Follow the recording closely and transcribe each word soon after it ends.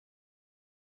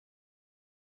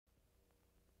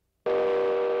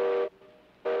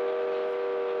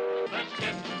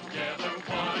get together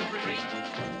one retreat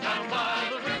down by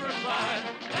the riverside,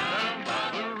 down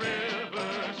by the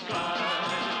riverside.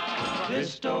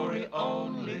 This story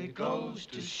only goes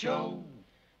to show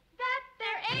that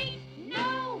there ain't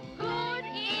no good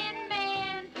in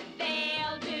men.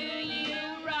 They'll do you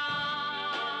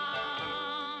wrong.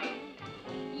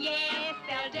 Yes,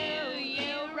 they'll do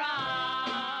you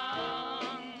wrong.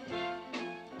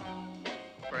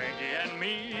 Frankie and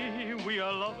me, we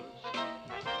are lovers.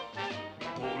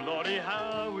 Oh, Lordy,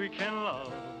 how we can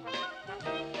love.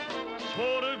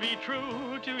 Swore to be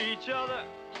true to each other,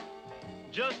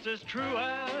 just as true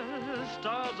as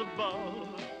stars above.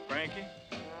 Frankie,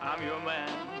 I'm your man.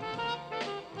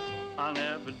 I'll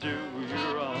never do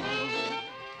you wrong.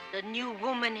 The new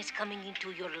woman is coming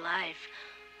into your life.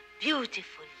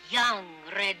 Beautiful, young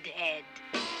redhead.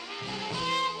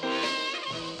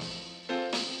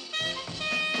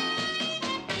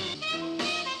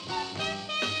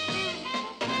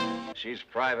 She's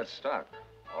private stock,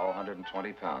 all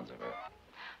 120 pounds of her.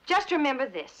 Just remember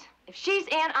this. If she's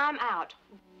in, I'm out.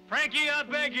 Frankie, I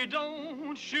beg you,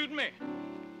 don't shoot me.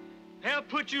 They'll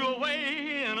put you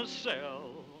away in a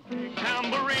cell.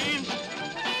 Tambourines,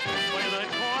 play that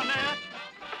cornet.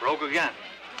 Broke again,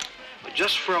 but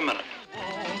just for a minute.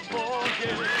 Won't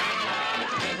forget,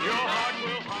 your heart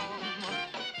will hum.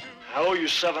 I owe you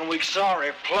 7 weeks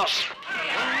salary plus. When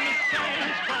the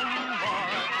saints come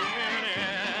marching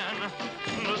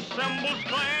in, the cymbals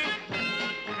clang,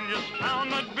 just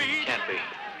pound that beat. Can't be.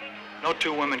 No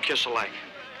two women kiss alike.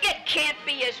 It can't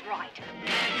be is right.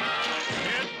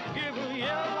 It's given your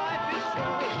life is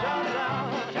swell, shout it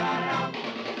out, shout it out.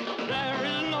 There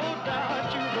is no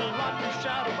doubt you've a lot to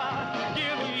shout about.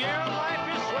 Give your life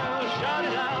is swell, shout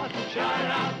it out, shout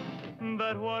it out.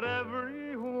 That what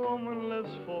every woman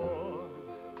lives for,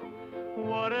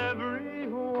 what every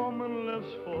woman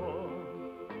lives for,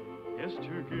 is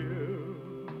to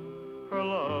give her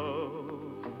love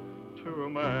to a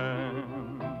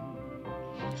man.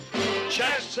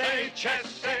 Chesse,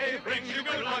 brings you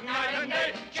good luck night and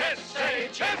day. Chesse,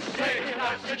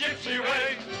 that's the gypsy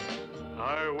way.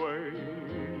 Highway,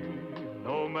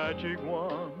 no magic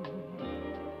wand.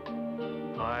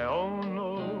 I own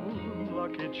no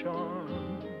lucky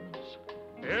charms.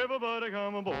 Everybody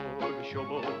come aboard the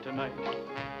showboat tonight.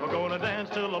 We're gonna dance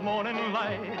till the morning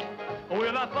light.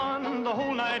 We'll have fun the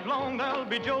whole night long. There'll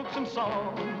be jokes and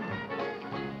songs.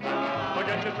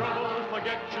 Forget your troubles,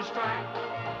 forget your strife.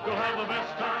 You'll have the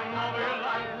best time of your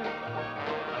life.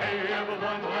 Hey,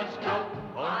 everyone, let's go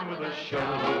on with the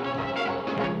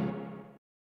show.